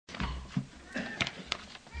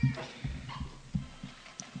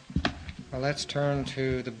Well, let's turn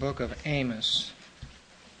to the book of Amos.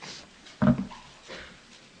 I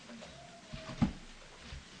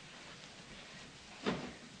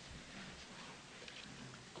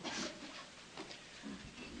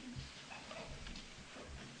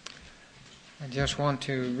just want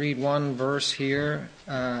to read one verse here.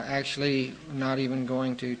 Actually, not even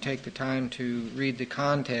going to take the time to read the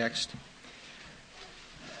context.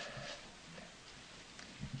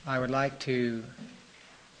 I would like to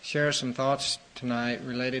share some thoughts tonight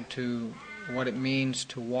related to what it means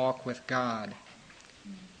to walk with God.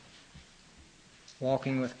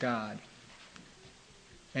 Walking with God.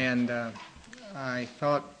 And I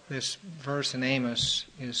thought this verse in Amos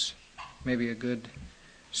is maybe a good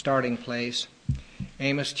starting place.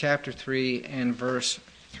 Amos chapter 3 and verse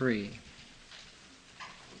 3.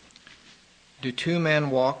 Do two men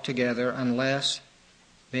walk together unless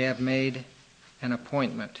they have made an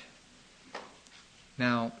appointment?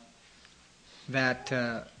 Now,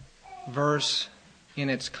 that verse in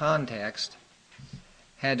its context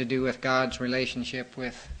had to do with God's relationship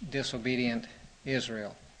with disobedient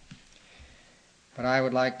Israel. But I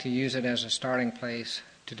would like to use it as a starting place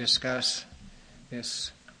to discuss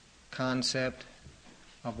this concept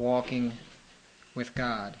of walking with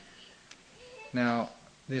God. Now,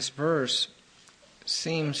 this verse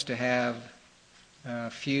seems to have a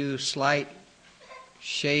few slight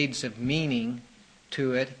shades of meaning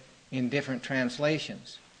to it in different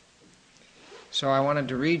translations. So I wanted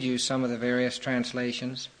to read you some of the various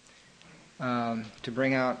translations to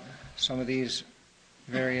bring out some of these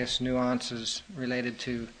various nuances related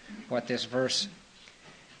to what this verse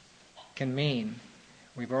can mean.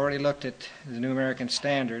 We've already looked at the New American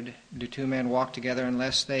Standard. Do two men walk together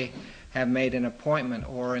unless they have made an appointment?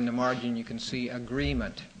 Or in the margin you can see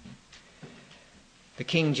agreement. The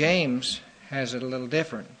King James has it a little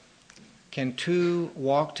different. Can two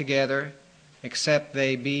walk together except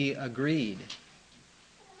they be agreed?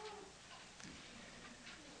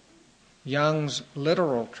 Young's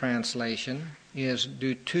literal translation is,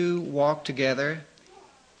 do two walk together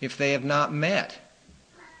if they have not met?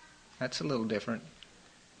 That's a little different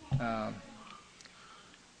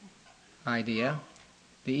idea.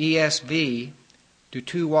 The ESV, do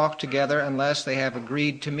two walk together unless they have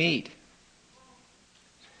agreed to meet?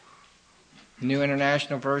 The New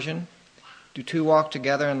International Version, do two walk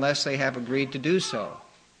together unless they have agreed to do so?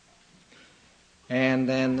 And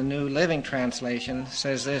then the New Living Translation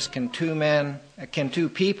says this, can two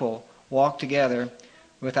people walk together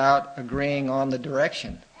without agreeing on the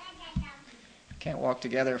direction? Can't walk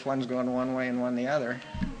together if one's going one way and one the other.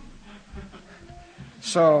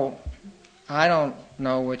 So, I don't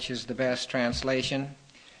know which is the best translation,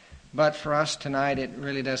 but for us tonight it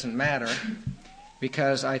really doesn't matter,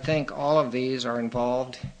 because I think all of these are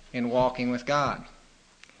involved in walking with God.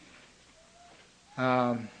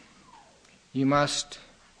 There must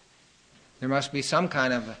be some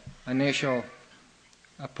kind of initial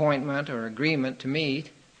appointment or agreement to meet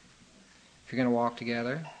if you're going to walk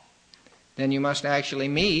together. Then you must actually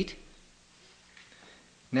meet.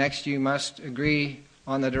 Next, you must agree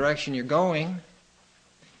on the direction you're going.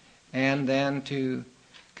 And then to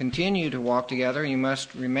continue to walk together, you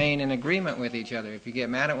must remain in agreement with each other. If you get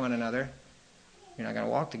mad at one another, you're not going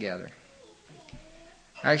to walk together.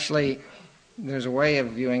 Actually, there's a way of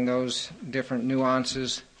viewing those different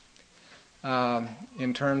nuances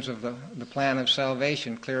in terms of the plan of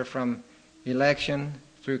salvation, clear from election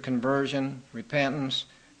through conversion, repentance,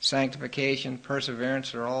 sanctification,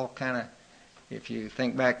 perseverance. Are all kind of, if you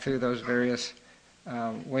think back through those various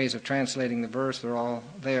ways of translating the verse, they're all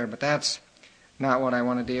there. But that's not what I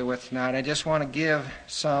want to deal with tonight. I just want to give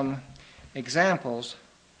some examples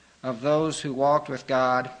of those who walked with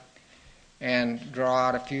God and draw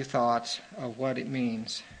out a few thoughts of what it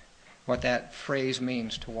means, what that phrase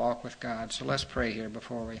means, to walk with God. So let's pray here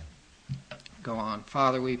before we go on.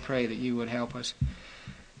 Father, we pray that you would help us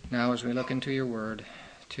now as we look into your word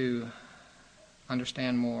to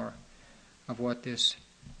understand more of what this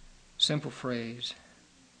simple phrase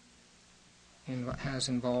has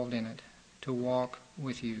involved in it, to walk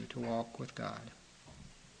with you, to walk with God.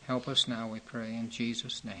 Help us now, we pray, in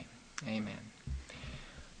Jesus' name. Amen.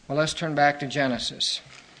 Well, let's turn back to Genesis,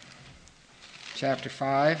 chapter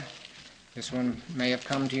 5. This one may have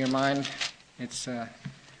come to your mind. It's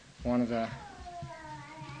one of the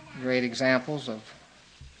great examples of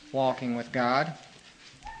walking with God.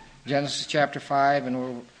 Genesis chapter 5, and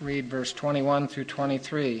we'll read verse 21 through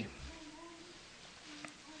 23.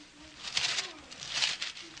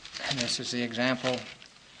 And this is the example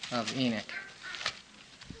of Enoch.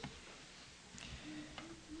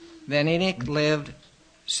 Then Enoch lived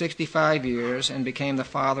 65 years and became the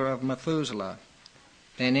father of Methuselah.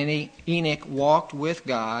 Then Enoch walked with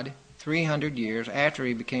God 300 years after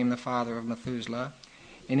he became the father of Methuselah,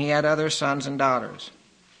 and he had other sons and daughters.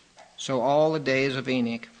 So all the days of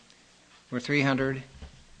Enoch were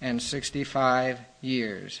 365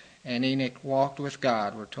 years. And Enoch walked with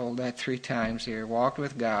God. We're told that 3 times here. Walked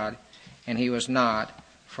with God, and he was not,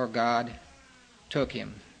 for God took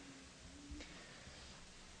him.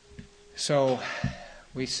 So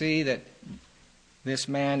we see that this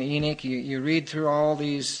man Enoch, you read through all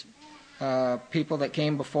these people that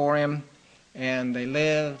came before him, and they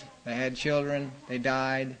lived, they had children, they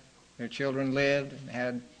died, their children lived, and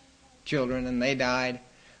had children, and they died.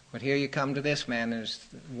 But here you come to this man. There's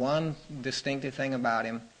one distinctive thing about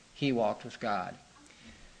him. He walked with God.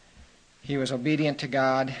 He was obedient to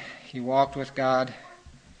God. He walked with God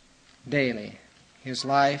daily. His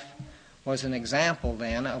life was an example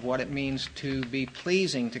then of what it means to be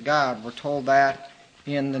pleasing to God. We're told that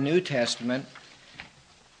in the New Testament.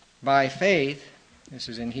 By faith, this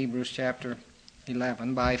is in Hebrews chapter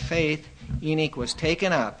 11, by faith Enoch was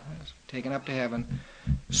taken up to heaven,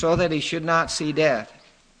 so that he should not see death,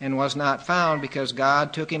 and was not found because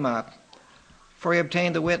God took him up. For he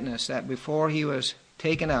obtained the witness that before he was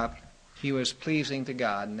taken up, he was pleasing to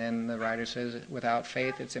God. And then the writer says, without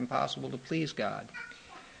faith it's impossible to please God.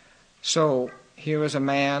 So here is a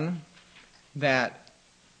man that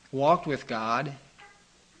walked with God,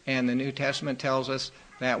 and the New Testament tells us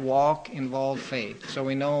that walk involved faith. So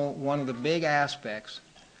we know one of the big aspects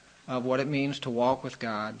of what it means to walk with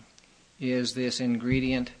God is this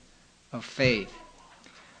ingredient of faith.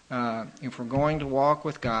 If we're going to walk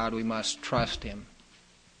with God, we must trust Him.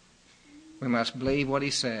 We must believe what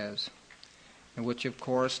He says, and which, of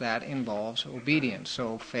course, that involves obedience.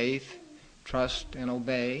 So faith, trust, and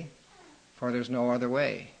obey, for there's no other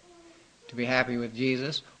way to be happy with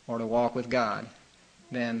Jesus or to walk with God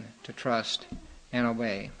than to trust and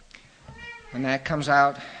obey. And that comes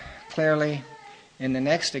out clearly in the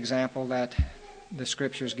next example that the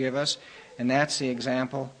Scriptures give us, and that's the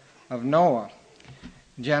example of Noah.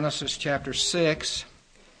 Genesis chapter 6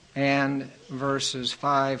 and verses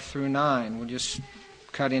 5 through 9. We'll just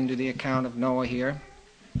cut into the account of Noah here.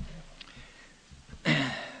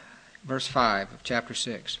 Verse 5 of chapter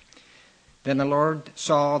 6. Then the Lord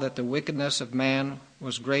saw that the wickedness of man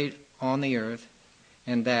was great on the earth,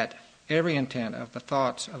 and that every intent of the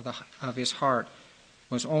thoughts of his heart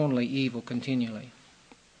was only evil continually.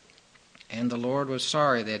 And the Lord was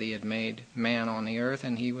sorry that he had made man on the earth,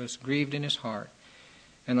 and he was grieved in his heart.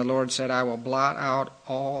 And the Lord said, I will blot out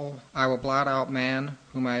man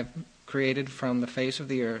whom I have created from the face of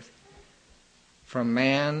the earth, from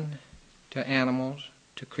man to animals,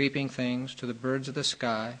 to creeping things, to the birds of the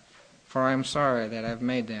sky, for I am sorry that I have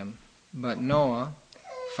made them. But Noah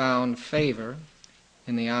found favor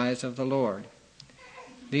in the eyes of the Lord.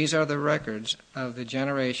 These are the records of the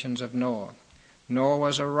generations of Noah. Noah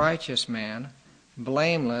was a righteous man,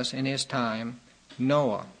 blameless in his time.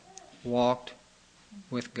 Noah walked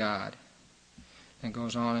with God. And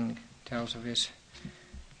goes on and tells of his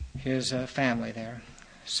family there.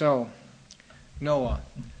 So, Noah,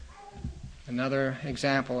 another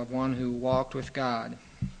example of one who walked with God.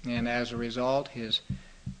 And as a result, his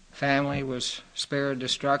family was spared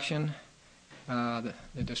destruction, the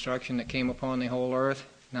destruction that came upon the whole earth.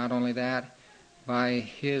 Not only that, by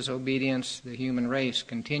his obedience, the human race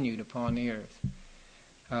continued upon the earth.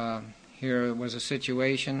 Here was a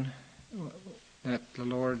situation that the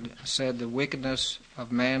Lord said the wickedness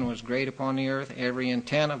of man was great upon the earth. Every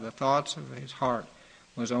intent of the thoughts of his heart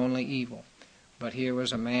was only evil. But here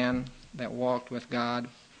was a man that walked with God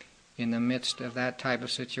in the midst of that type of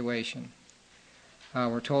situation.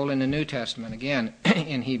 We're told in the New Testament, again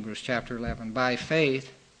in Hebrews chapter 11, by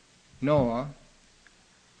faith Noah,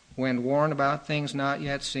 when warned about things not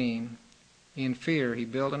yet seen, in fear he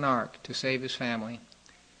built an ark to save his family.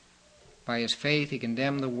 By his faith he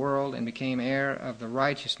condemned the world and became heir of the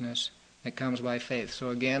righteousness that comes by faith. So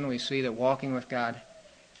again we see that walking with God,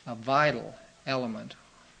 a vital element,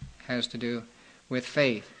 has to do with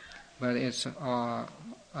faith. But it's a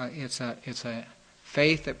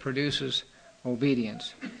faith that produces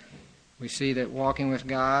obedience. We see that walking with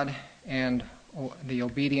God and the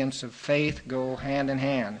obedience of faith go hand in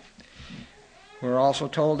hand. We're also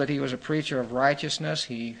told that he was a preacher of righteousness.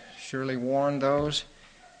 He surely warned those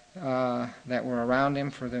that were around him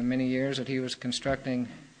for the many years that he was constructing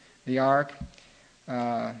the ark.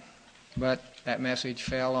 But that message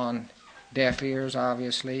fell on deaf ears,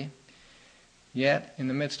 obviously. Yet, in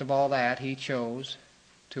the midst of all that, he chose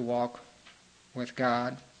to walk with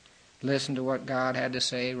God, listen to what God had to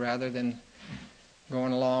say rather than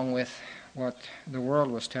going along with what the world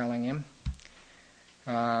was telling him.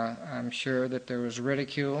 I'm sure that there was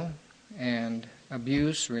ridicule and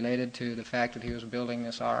abuse related to the fact that he was building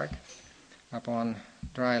this ark up on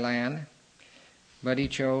dry land. But he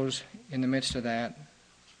chose, in the midst of that,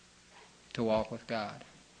 to walk with God.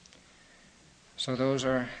 So those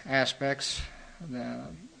are aspects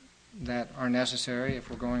that are necessary if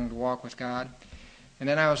we're going to walk with God. And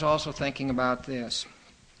then I was also thinking about this.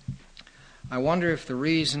 I wonder if the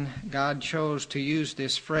reason God chose to use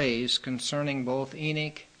this phrase concerning both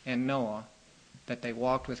Enoch and Noah, that they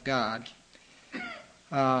walked with God,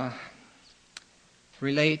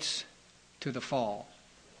 relates to the fall.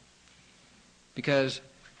 Because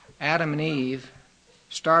Adam and Eve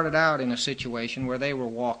started out in a situation where they were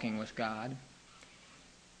walking with God,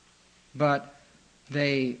 but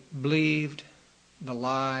they believed the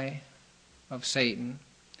lie of Satan,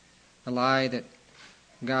 the lie that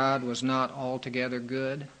God was not altogether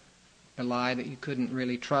good, the lie that you couldn't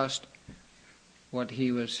really trust what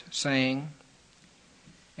he was saying,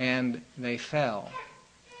 and they fell.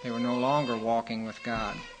 They were no longer walking with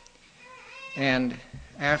God. And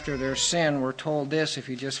after their sin, we're told this, if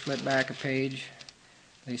you just flip back a page,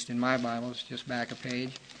 at least in my Bible, it's just back a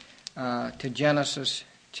page, to Genesis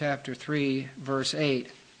chapter 3, verse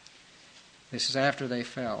 8. This is after they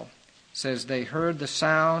fell. It says, "They heard the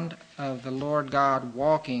sound of the Lord God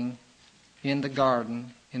walking in the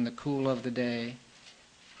garden in the cool of the day,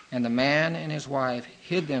 and the man and his wife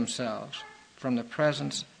hid themselves from the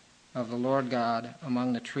presence of the Lord God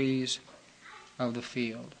among the trees of the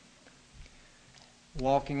field."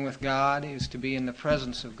 Walking with God is to be in the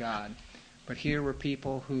presence of God. But here were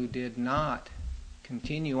people who did not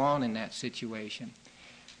continue on in that situation.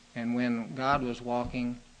 And when God was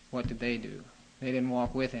walking, what did they do? They didn't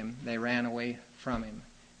walk with him. They ran away from him.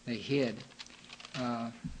 They hid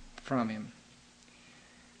from him.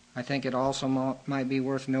 I think it also might be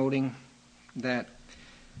worth noting that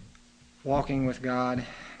walking with God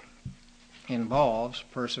involves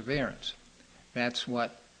perseverance. That's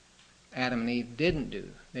what Adam and Eve didn't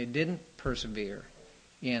do. They didn't persevere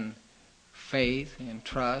in faith, in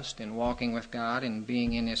trust, in walking with God, and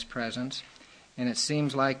being in his presence. And it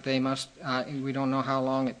seems like they must, we don't know how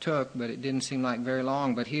long it took, but it didn't seem like very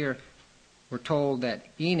long. But here we're told that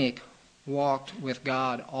Enoch walked with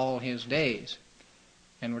God all his days.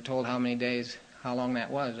 And we're told how many days, how long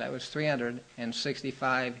that was. That was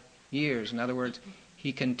 365 years. In other words,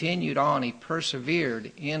 he continued on, he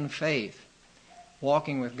persevered in faith.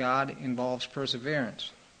 Walking with God involves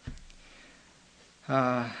perseverance.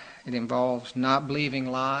 It involves not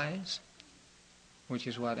believing lies, which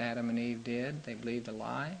is what Adam and Eve did. They believed a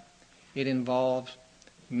lie. It involves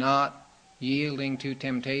not yielding to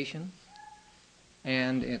temptation,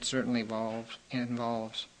 and it certainly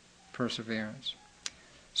involves perseverance.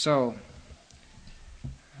 So,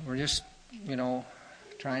 we're just,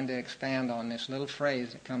 trying to expand on this little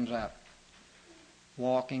phrase that comes up.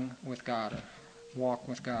 Walking with God, or walk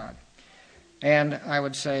with God. And I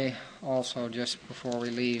would say also, just before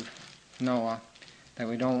we leave Noah, that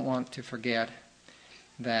we don't want to forget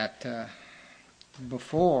that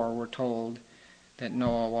before we're told that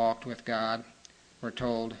Noah walked with God, we're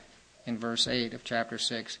told in verse 8 of chapter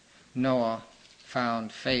 6, Noah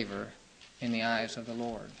found favor in the eyes of the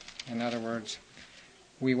Lord. In other words,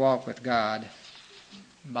 we walk with God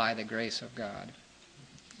by the grace of God.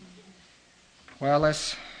 Well,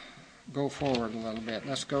 let's go forward a little bit.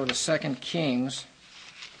 Let's go to 2 Kings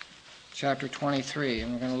chapter 23,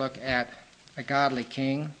 and we're going to look at a godly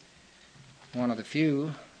king, one of the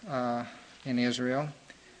few in Israel,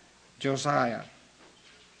 Josiah.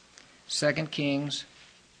 2 Kings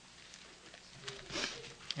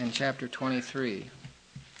in chapter 23.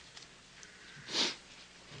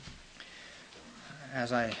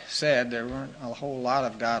 As I said, there weren't a whole lot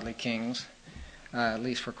of godly kings, at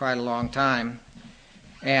least for quite a long time.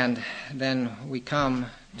 And then we come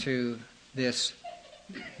to this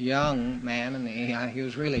young man, and he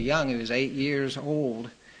was really young. He was 8 years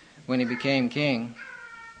old when he became king.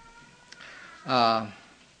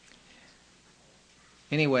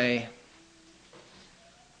 Anyway,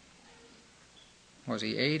 was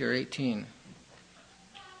he 8 or 18?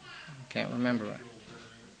 Can't remember.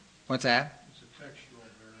 What's that?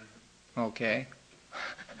 Okay.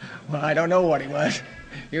 Well, I don't know what he was.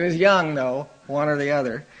 He was young, though, one or the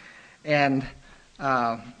other. And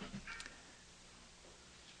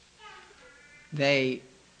they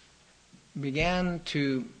began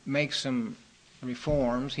to make some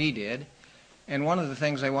reforms. He did. And one of the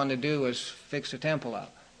things they wanted to do was fix the temple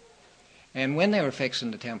up. And when they were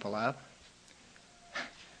fixing the temple up,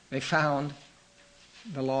 they found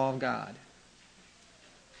the law of God.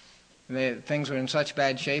 things were in such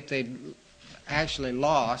bad shape they'd actually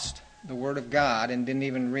lost the Word of God and didn't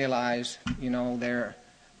even realize,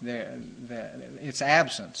 its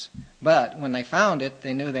absence. But when they found it,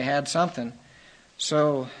 they knew they had something.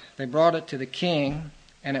 So they brought it to the king,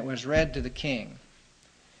 and it was read to the king.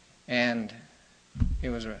 And it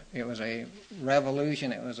was a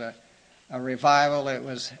revolution. It was a revival. It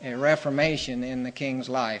was a reformation in the king's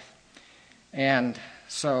life. And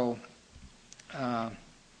so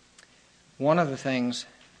one of the things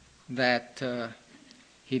that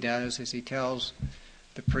he does is he tells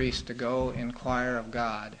the priest to go inquire of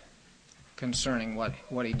God concerning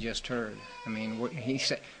what he just heard. I mean, he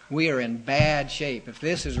said, we are in bad shape. If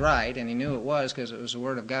this is right, and he knew it was because it was the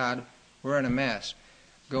Word of God, we're in a mess.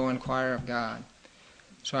 Go inquire of God.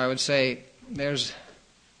 So I would say there's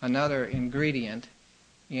another ingredient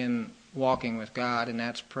in walking with God, and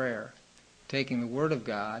that's prayer. Taking the Word of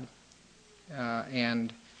God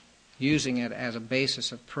and using it as a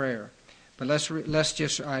basis of prayer. But let's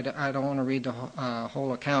just, I don't want to read the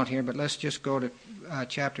whole account here, but let's just go to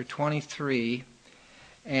chapter 23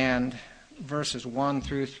 and verses 1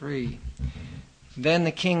 through 3. Then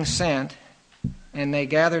the king sent, and they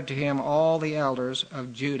gathered to him all the elders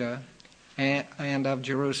of Judah and of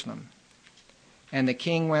Jerusalem. And the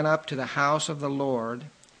king went up to the house of the Lord,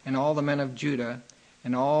 and all the men of Judah,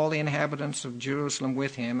 and all the inhabitants of Jerusalem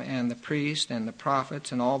with him, and the priests and the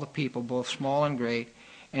prophets, and all the people, both small and great.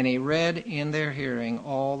 And he read in their hearing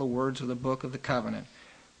all the words of the book of the covenant,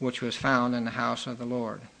 which was found in the house of the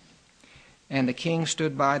Lord. And the king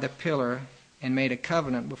stood by the pillar and made a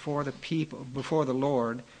covenant before the people, before the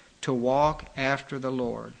Lord, to walk after the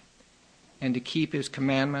Lord, and to keep his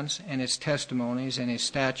commandments and his testimonies and his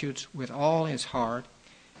statutes with all his heart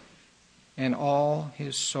and all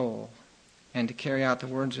his soul, and to carry out the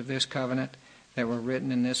words of this covenant that were written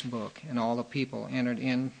in this book. And all the people entered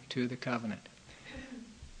into the covenant.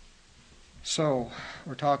 So,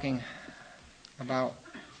 we're talking about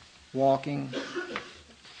walking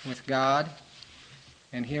with God.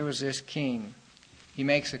 And here was this king. He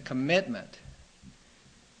makes a commitment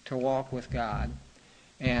to walk with God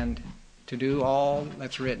and to do all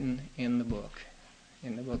that's written in the book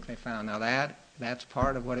they found. Now that's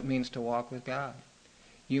part of what it means to walk with God.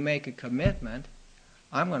 You make a commitment,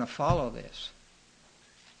 I'm going to follow this.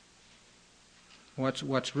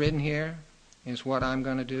 What's written here is what I'm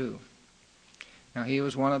going to do. Now, he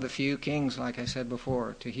was one of the few kings, like I said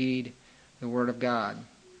before, to heed the Word of God.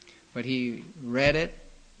 But he read it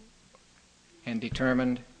and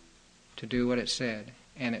determined to do what it said.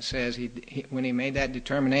 And it says, when he made that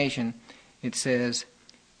determination, it says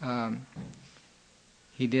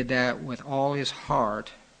he did that with all his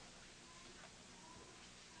heart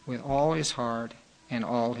and all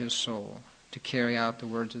his soul, to carry out the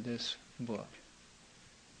words of this book.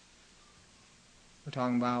 We're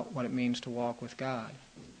talking about what it means to walk with God.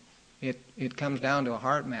 It comes down to a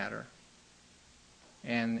heart matter.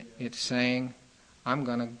 And it's saying, I'm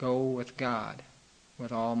going to go with God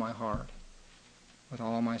with all my heart, with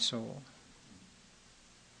all my soul.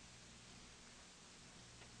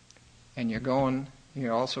 And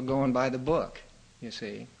you're also going by the book, you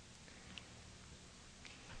see.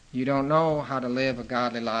 You don't know how to live a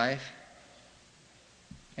godly life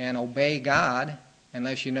and obey God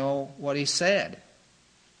unless you know what He said.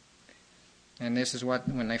 And this is what,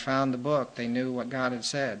 when they found the book, they knew what God had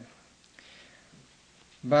said.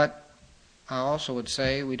 But I also would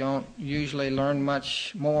say we don't usually learn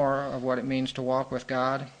much more of what it means to walk with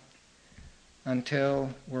God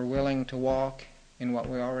until we're willing to walk in what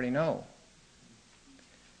we already know.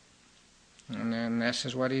 And then this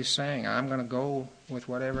is what he's saying. I'm going to go with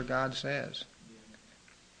whatever God says.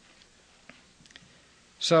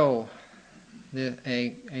 So,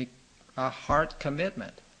 a heart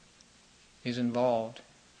commitment is involved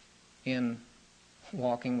in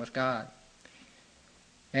walking with God.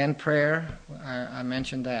 And prayer, I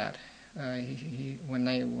mentioned that. When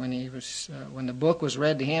the book was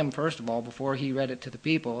read to him, first of all, before he read it to the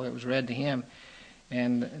people, it was read to him.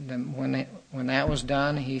 And then when that was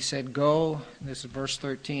done, he said, "Go," this is verse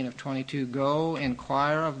 13 of 22, "Go,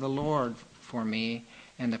 inquire of the Lord for me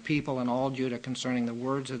and the people in all Judah concerning the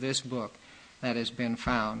words of this book that has been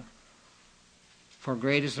found. For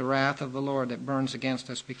great is the wrath of the Lord that burns against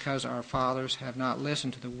us, because our fathers have not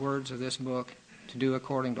listened to the words of this book to do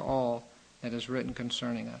according to all that is written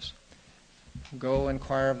concerning us." Go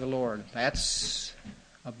inquire of the Lord. That's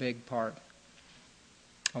a big part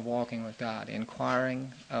of walking with God,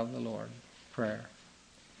 inquiring of the Lord, prayer.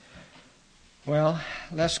 Well,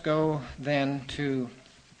 let's go then to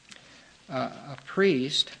a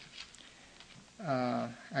priest,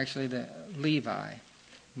 actually the Levi.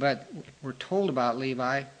 But we're told about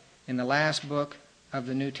Levi in the last book of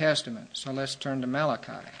the New Testament. So let's turn to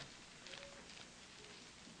Malachi.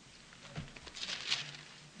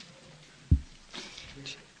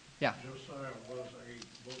 Yeah. Josiah was 8.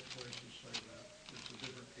 Both places say that. It's a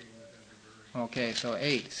different king that had to marry. Okay, so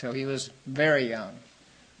 8. So he was very young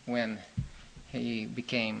when he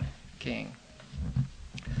became king.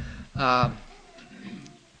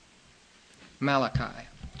 Malachi,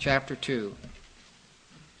 chapter 2.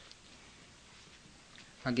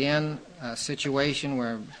 Again, a situation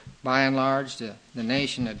where, by and large, the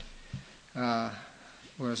nation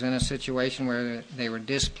was in a situation where they were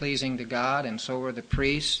displeasing to God, and so were the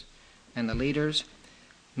priests and the leaders.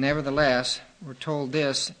 Nevertheless, we're told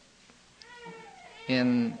this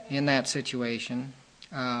in that situation,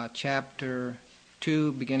 chapter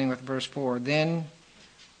 2, beginning with verse 4. Then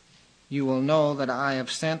you will know that I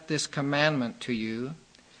have sent this commandment to you,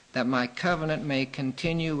 that my covenant may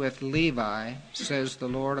continue with Levi, says the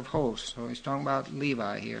Lord of hosts. So he's talking about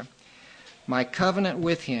Levi here. My covenant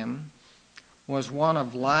with him was one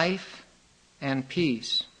of life and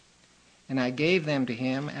peace, and I gave them to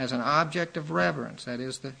him as an object of reverence. That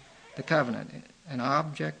is the covenant, an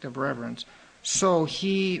object of reverence. So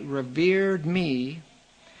he revered me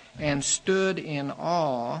and stood in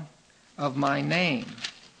awe of my name.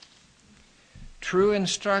 True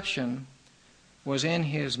instruction was in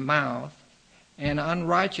his mouth, and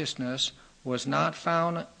unrighteousness was not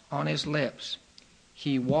found on his lips.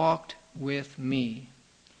 He walked with me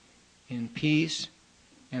in peace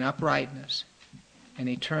and uprightness, and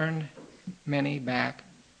he turned many back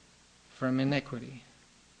from iniquity.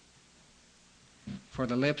 For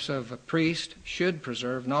the lips of a priest should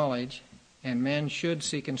preserve knowledge, and men should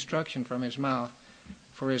seek instruction from his mouth,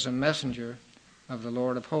 for he is a messenger of the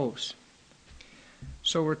Lord of hosts.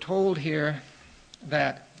 So we're told here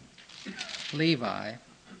that Levi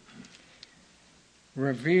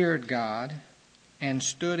revered God and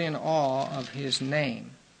stood in awe of his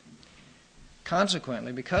name.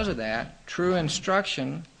 Consequently, because of that, true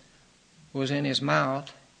instruction was in his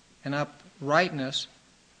mouth, and unrighteousness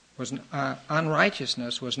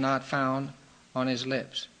was not found on his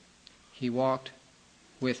lips. He walked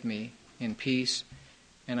with me in peace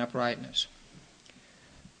and uprightness.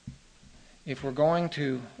 If we're going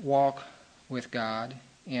to walk with God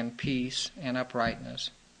in peace and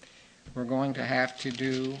uprightness, we're going to have to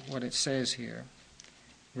do what it says here.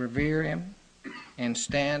 Revere him and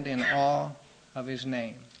stand in awe of his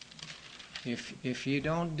name. If you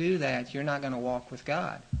don't do that, you're not going to walk with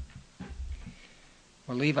God.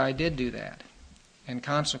 Well, Levi did do that, and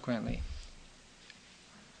consequently,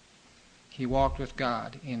 he walked with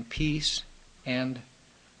God in peace and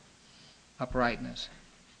uprightness.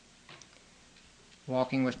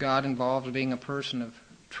 Walking with God involves being a person of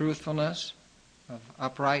truthfulness, of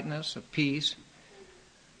uprightness, of peace,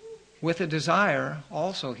 with a desire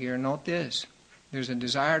also here, note this, there's a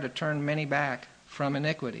desire to turn many back from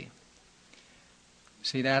iniquity.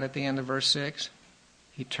 See that at the end of verse 6?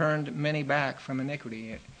 He turned many back from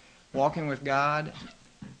iniquity. Walking with God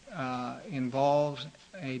involves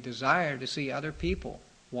a desire to see other people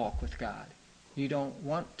walk with God. You don't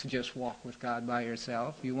want to just walk with God by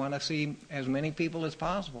yourself. You want to see as many people as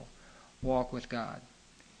possible walk with God.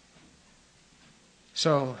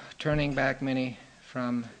 So, turning back many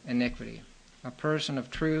from iniquity. A person of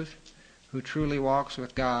truth who truly walks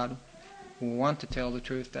with God will want to tell the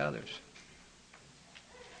truth to others.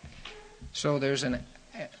 So there's a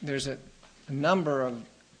number of,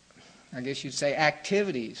 I guess you'd say,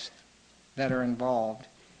 activities that are involved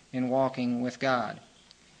in walking with God.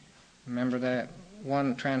 Remember that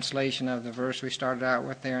one translation of the verse we started out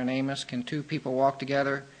with there in Amos, can two people walk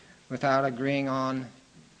together without agreeing on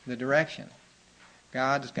the direction?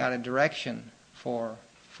 God's got a direction for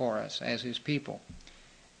us as his people.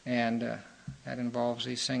 And that involves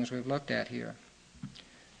these things we've looked at here.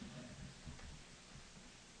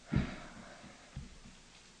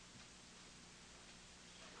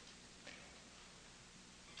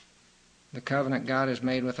 The covenant God has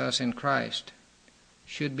made with us in Christ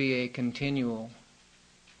should be a continual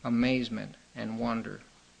amazement and wonder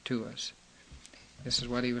to us. This is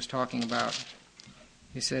what he was talking about.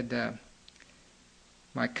 He said,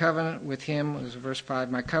 my covenant with him, was verse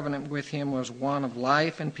 5, my covenant with him was one of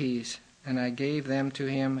life and peace, and I gave them to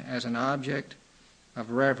him as an object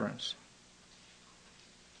of reverence.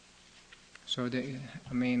 So,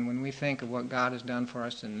 when we think of what God has done for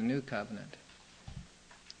us in the new covenant,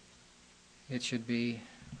 it should be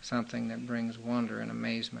something that brings wonder and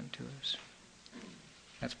amazement to us.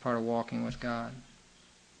 That's part of walking with God,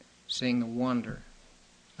 seeing the wonder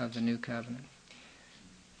of the new covenant.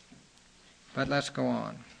 But let's go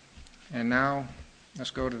on. And now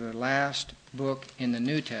let's go to the last book in the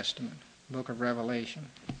New Testament, book of Revelation.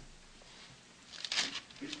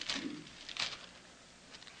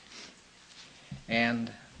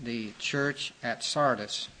 And the church at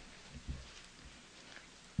Sardis.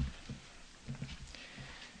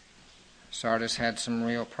 Sardis had some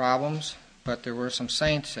real problems, but there were some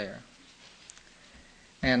saints there.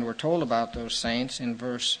 And we're told about those saints in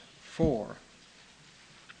verse 4.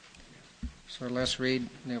 So let's read,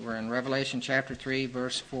 we're in Revelation chapter 3,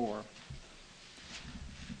 verse 4.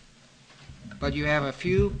 But you have a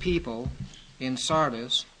few people in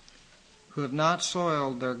Sardis who have not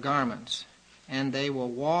soiled their garments, and they will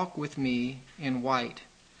walk with me in white,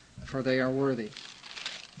 for they are worthy.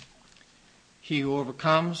 He who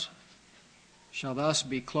overcomes shall thus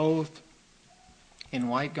be clothed in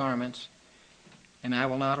white garments, and I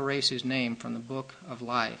will not erase his name from the book of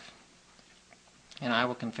life, and I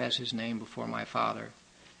will confess his name before my Father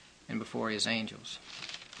and before his angels.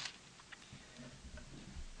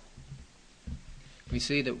 We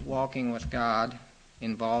see that walking with God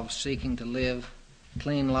involves seeking to live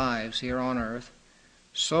clean lives here on earth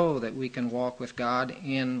so that we can walk with God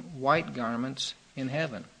in white garments in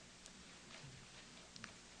heaven.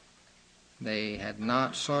 They had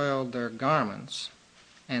not soiled their garments,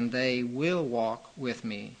 and they will walk with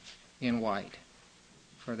me in white,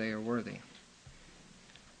 for they are worthy.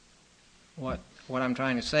 What I'm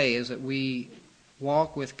trying to say is that we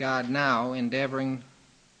walk with God now, endeavoring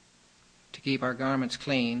to keep our garments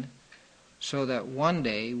clean, so that one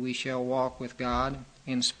day we shall walk with God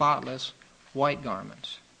in spotless white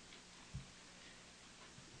garments.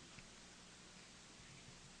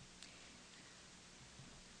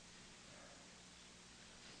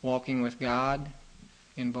 Walking with God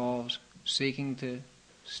involves seeking to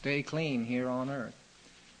stay clean here on earth,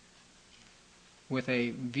 with a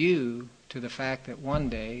view to the fact that one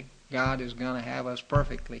day God is going to have us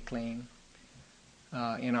perfectly clean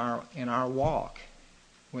in our walk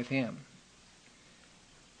with Him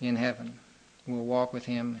in heaven. We'll walk with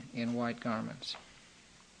Him in white garments.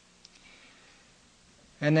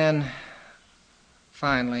 And then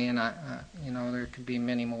finally, and there could be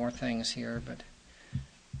many more things here, but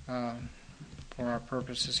for our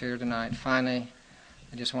purposes here tonight, finally,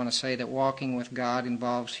 I just want to say that walking with God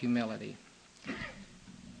involves humility.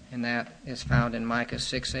 And that is found in Micah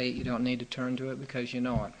 6:8. You don't need to turn to it because you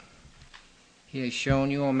know it. He has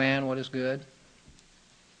shown you, O man, what is good.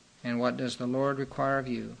 And what does the Lord require of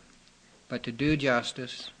you? But to do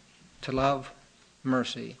justice, to love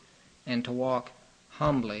mercy, and to walk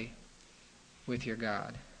humbly with your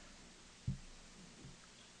God.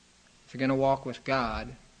 If you're going to walk with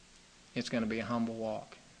God, it's going to be a humble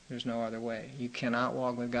walk. There's no other way. You cannot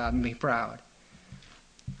walk with God and be proud.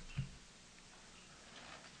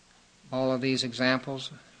 All of these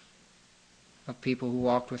examples of people who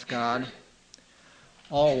walked with God,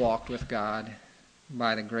 all walked with God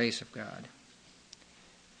by the grace of God.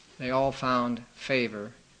 They all found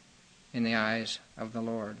favor in the eyes of the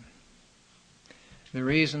Lord. The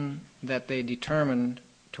reason that they determined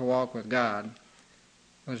to walk with God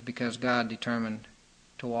was because God determined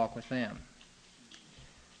to walk with them.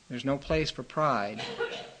 There's no place for pride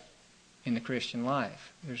in the Christian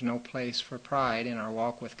life. There's no place for pride in our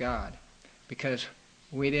walk with God, because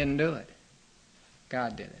we didn't do it.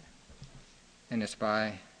 God did it. And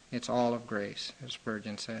it's all of grace, as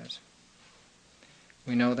Spurgeon says.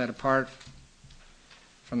 We know that apart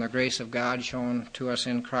from the grace of God shown to us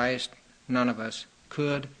in Christ, none of us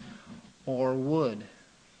could or would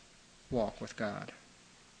walk with God.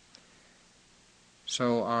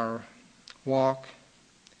 So our walk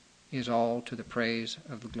is all to the praise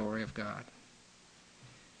of the glory of God.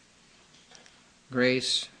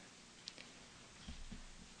 Grace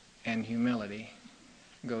and humility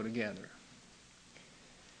go together.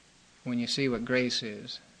 When you see what grace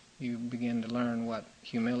is, you begin to learn what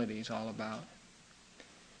humility is all about.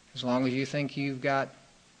 As long as you think you've got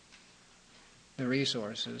the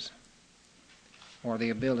resources or the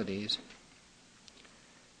abilities,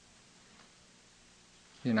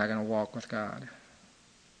 you're not going to walk with God.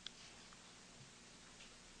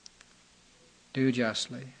 Do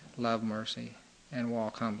justly, love mercy, and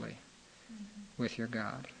walk humbly with your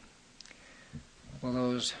God. Well,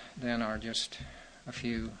 those then are just a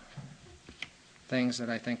few things that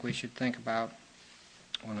I think we should think about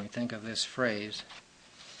when we think of this phrase,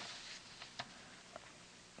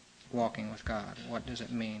 walking with God. What does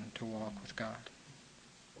it mean to walk with God?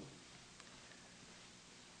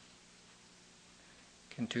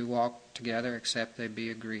 Can two walk together except they be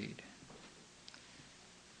agreed?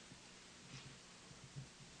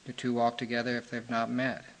 Do two walk together if they've not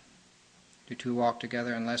met? Do two walk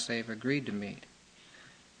together unless they've agreed to meet?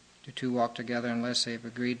 Do two walk together unless they've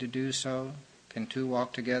agreed to do so? Can two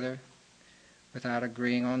walk together without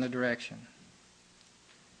agreeing on the direction?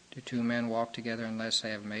 Do two men walk together unless they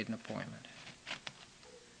have made an appointment?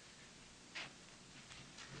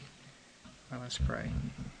 Well, let's pray.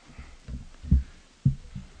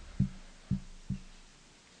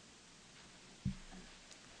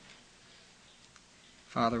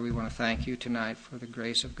 Father, we want to thank you tonight for the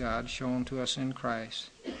grace of God shown to us in Christ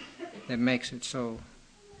that makes it so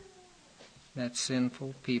that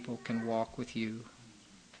sinful people can walk with you.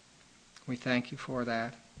 We thank you for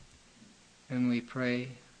that, and we pray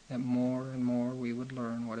that more and more we would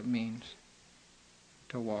learn what it means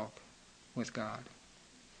to walk with God.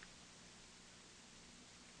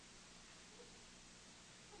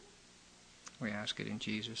 We ask it in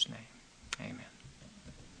Jesus' name. Amen.